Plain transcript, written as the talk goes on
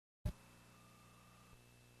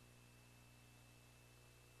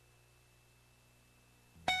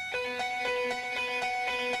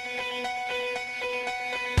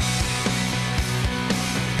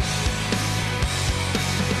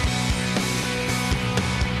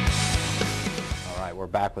we're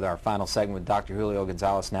back with our final segment with Dr. Julio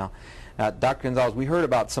Gonzalez now. Dr. Gonzalez, we heard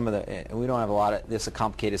about some of the, and we don't have a lot of, this is a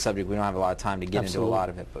complicated subject, we don't have a lot of time to get into a lot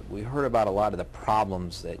of it, but we heard about a lot of the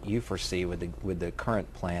problems that you foresee with the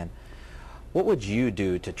current plan. What would you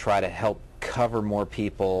do to try to help cover more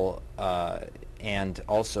people and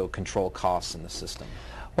also control costs in the system?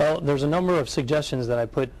 Well, there's a number of suggestions that I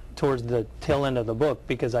put towards the tail end of the book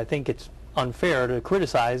because I think it's unfair to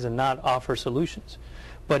criticize and not offer solutions.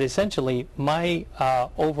 But essentially, my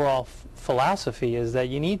overall philosophy is that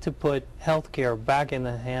you need to put healthcare back in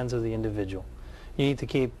the hands of the individual. You need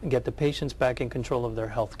to get the patients back in control of their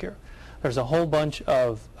healthcare. There's a whole bunch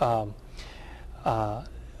of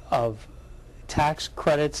tax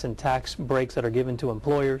credits and tax breaks that are given to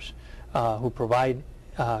employers who provide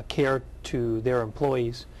care to their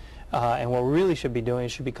employees. And what we really should be doing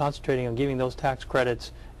is should be concentrating on giving those tax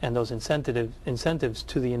credits and those incentives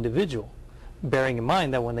to the individual, bearing in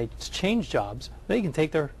mind that when they change jobs, they can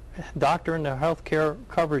take their doctor and their health care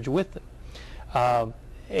coverage with them.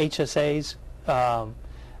 HSAs are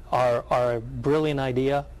a brilliant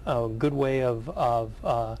idea, a good way of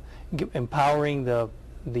empowering the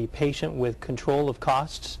patient with control of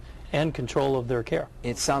costs and control of their care.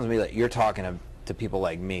 It sounds to me like you're talking to people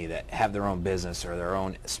like me that have their own business or their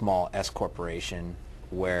own small S corporation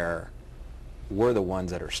where we're the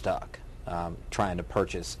ones that are stuck trying to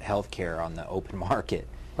purchase health care on the open market.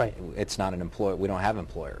 Right. It's not an employer. We don't have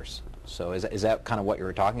employers. So is that kind of what you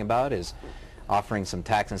were talking about, is offering some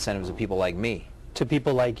tax incentives to people like me? To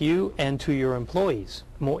people like you and to your employees,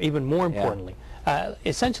 even more importantly. Yeah.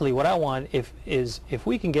 Essentially what I want is if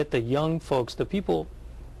we can get the young folks, the people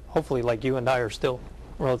hopefully like you and I are still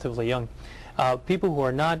relatively young, people who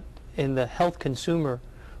are not in the health consumer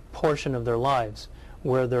portion of their lives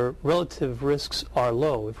where their relative risks are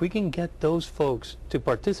low, if we can get those folks to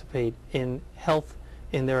participate in health,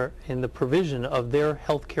 in the provision of their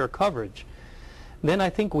health care coverage, then I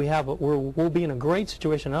think we'll be in a great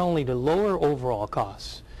situation not only to lower overall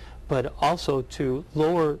costs, but also to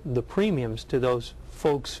lower the premiums to those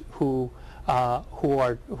folks who are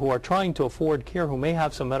trying to afford care, who may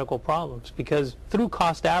have some medical problems, because through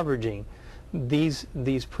cost averaging, these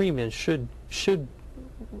premiums should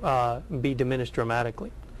be diminished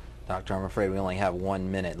dramatically. Doctor, I'm afraid we only have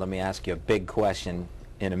 1 minute. Let me ask you a big question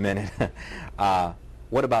in a minute.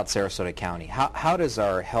 What about Sarasota County? How does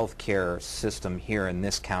our health care system here in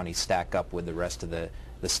this county stack up with the rest of the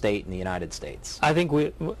state and the United States? I think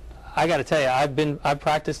I got to tell you, I've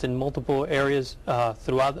practiced in multiple areas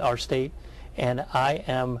throughout our state, and I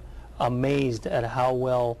am amazed at how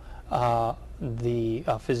well the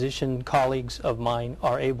physician colleagues of mine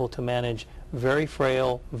are able to manage very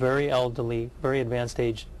frail, very elderly, very advanced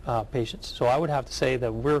age patients. So I would have to say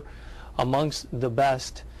that we're amongst the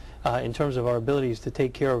best in terms of our abilities to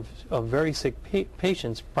take care of very sick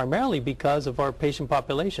patients, primarily because of our patient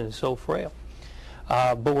population is so frail.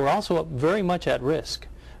 But we're also very much at risk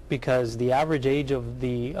because the average age of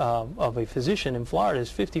a physician in Florida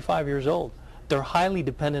is 55 years old. They're highly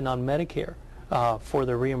dependent on Medicare for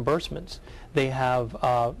their reimbursements. They have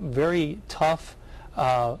very tough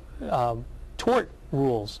tort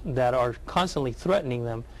rules that are constantly threatening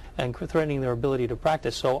them and threatening their ability to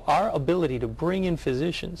practice. So our ability to bring in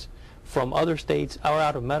physicians from other states or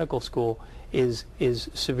out of medical school is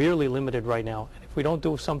severely limited right now. And if we don't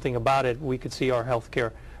do something about it, we could see our health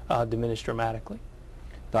care diminish dramatically.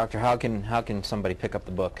 Doctor, how can somebody pick up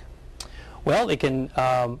the book? Well, they can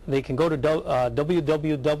go to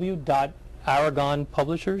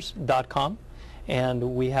www.aragonpublishers.com,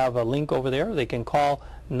 and we have a link over there. They can call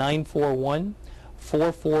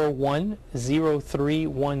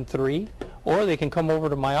 941-441-0313, or they can come over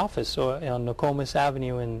to my office on Nokomis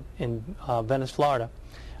Avenue in Venice, Florida.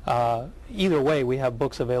 Either way, we have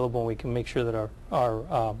books available, and we can make sure that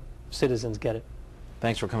our citizens get it.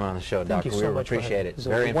 Thanks for coming on the show, Doctor. Thank you so much. Appreciate it. It's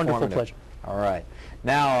very a wonderful informative. pleasure. All right.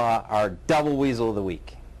 Now, our double Weasel of the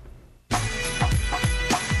week. Pop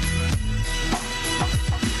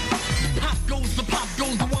goes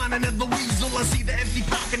the wine and the Weasel. I see the empty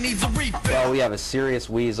pocket needs a refill. Well, we have a serious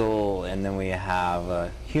Weasel, and then we have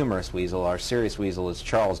a humorous Weasel. Our serious Weasel is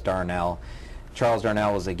Charles Darnell. Charles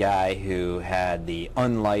Darnell was a guy who had the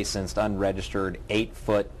unlicensed, unregistered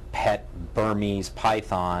 8-foot pet Burmese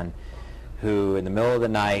python who, in the middle of the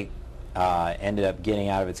night, ended up getting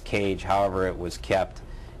out of its cage, however it was kept,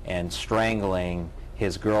 and strangling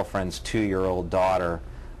his girlfriend's 2-year-old daughter.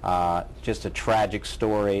 Just a tragic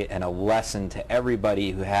story and a lesson to everybody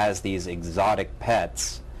who has these exotic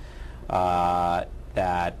pets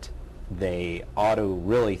that they ought to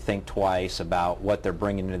really think twice about what they're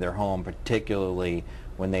bringing into their home, particularly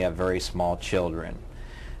when they have very small children.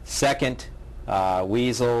 Second,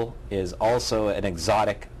 Weasel is also an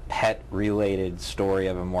exotic pet-related story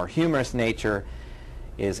of a more humorous nature,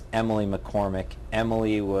 is Emily McCormick.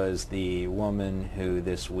 Emily was the woman who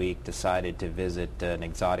this week decided to visit an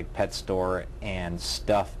exotic pet store and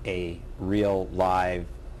stuff a real live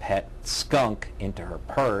pet skunk into her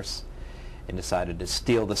purse and decided to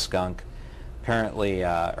steal the skunk. Apparently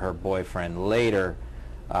her boyfriend later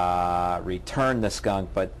returned the skunk,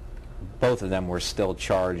 but both of them were still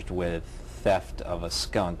charged with theft of a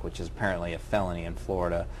skunk, which is apparently a felony in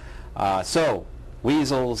Florida. So,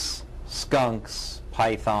 weasels, skunks,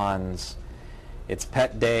 pythons, it's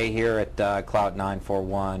pet day here at Clout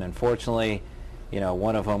 941. Unfortunately,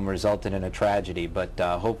 one of them resulted in a tragedy, but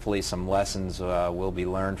hopefully some lessons will be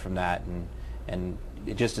learned from that, and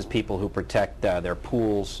just as people who protect their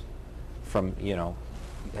pools from,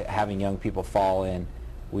 having young people fall in,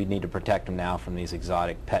 we need to protect them now from these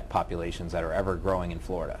exotic pet populations that are ever growing in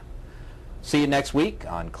Florida. See you next week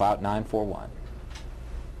on Clout 941.